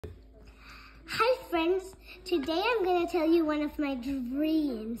Hi friends, today I'm going to tell you one of my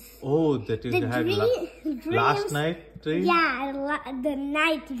dreams. Oh, that is last night dream? Yeah, the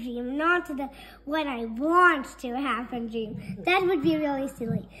night dream, not the what I want to happen dream. That would be really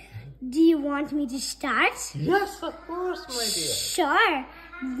silly. Do you want me to start? Yes, of course, my dear. Sure.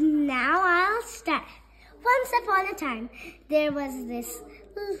 Now I'll start. Once upon a time, there was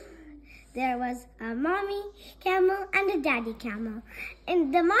a mommy camel and a daddy camel.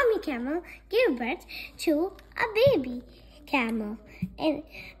 And the mommy camel gave birth to a baby camel. And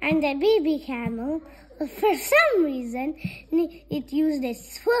the baby camel, for some reason, it used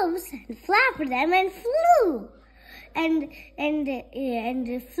its hooves and flapped them and flew. And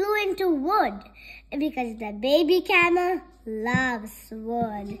flew into wood because the baby camel loves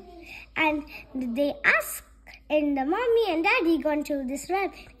wood. And they asked, and the mommy and daddy gone to this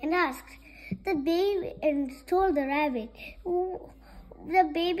rabbit and asked the baby and told the rabbit, the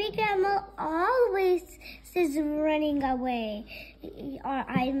baby camel always is running away, or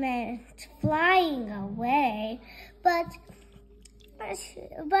I meant flying away, but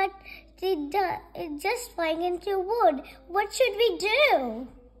it just flying into wood. What should we do?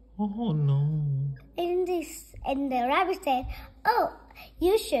 Oh no! And the rabbit said, "Oh,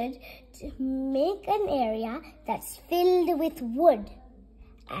 you should make an area that's filled with wood,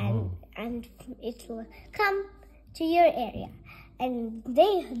 and it will come to your area." And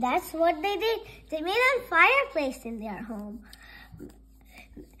that's what they did. They made a fireplace in their home.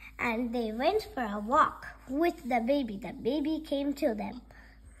 And they went for a walk with the baby. The baby came to them.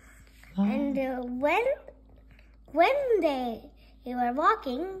 And when they were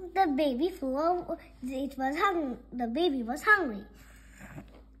walking, the baby flew. The baby was hungry.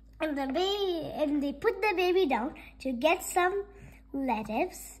 And they put the baby down to get some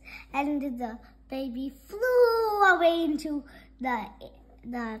lettuce, and the baby flew away into the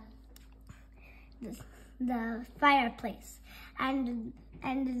fireplace, and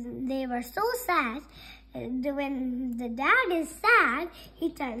they were so sad. When the dad is sad, he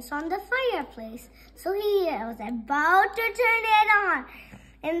turns on the fireplace. So he was about to turn it on,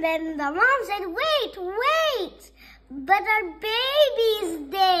 and then the mom said, "Wait! But our baby's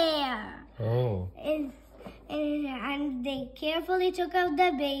there." Oh. And they carefully took out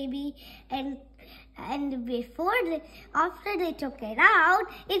the baby, and after they took it out,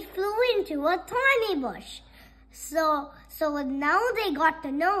 it flew into a thorny bush. So now they got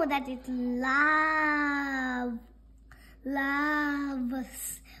to know that it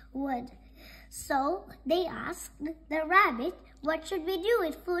loves wood. So they asked the rabbit, "What should we do?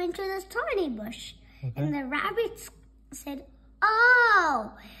 It flew into this thorny bush." Okay. And the rabbit said,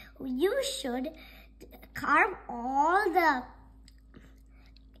 "Oh, you should carve all the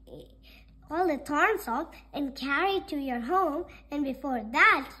thorns off and carry it to your home, and before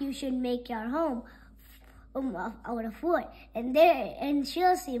that you should make your home out of wood, and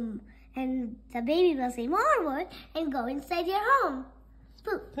she'll see, and the baby will see more wood and go inside your home."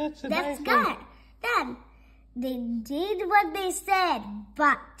 That's good. Then they did what they said,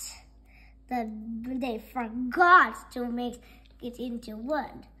 but they forgot to make it into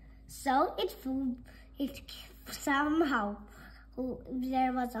wood. So somehow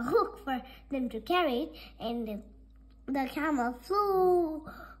there was a hook for them to carry it, and the camel flew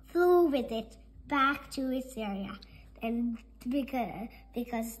with it back to its area, and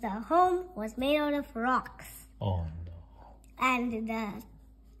because the home was made out of rocks. Oh no! And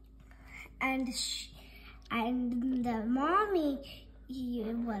the mommy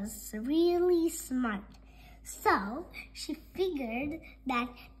was really smart, so she figured that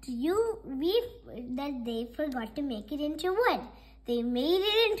they forgot to make it into wood. They made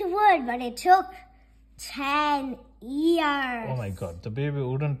it into wood, but it took 10 years. Oh my God!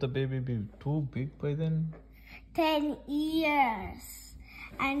 Wouldn't the baby be too big by then? 10 years,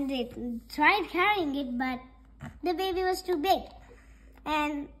 and they tried carrying it, but the baby was too big,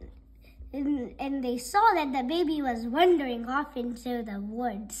 and they saw that the baby was wandering off into the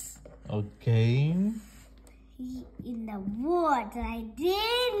woods. Okay. In the woods. I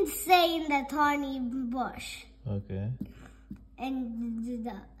didn't say in the thorny bush. Okay. And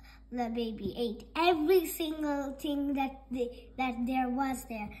the baby ate every single thing that there was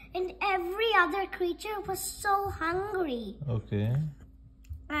there, and every other creature was so hungry. Okay.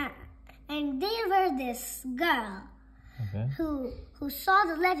 And there were this girl. Okay. Who saw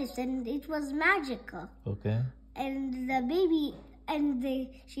the lettuce, and it was magical. Okay. And the baby,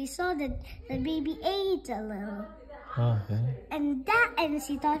 she saw that the baby ate a little. Okay. And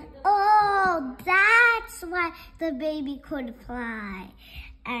she thought, "Oh, that's why the baby could fly."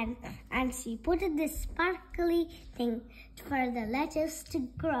 And she put this sparkly thing for the lettuce to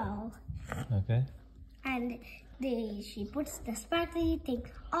grow. Okay. And she puts the sparkly thing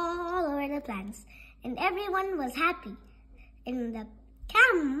all over the plants, and everyone was happy. And the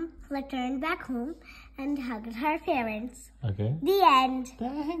camel returned back home and hugged her parents. Okay. The end.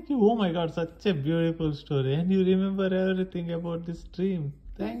 Thank you. Oh my God, such a beautiful story. And you remember everything about this dream.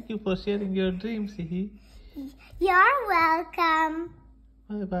 Thank you for sharing your dream, Sihi. You're welcome.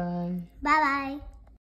 Bye-bye. Bye-bye.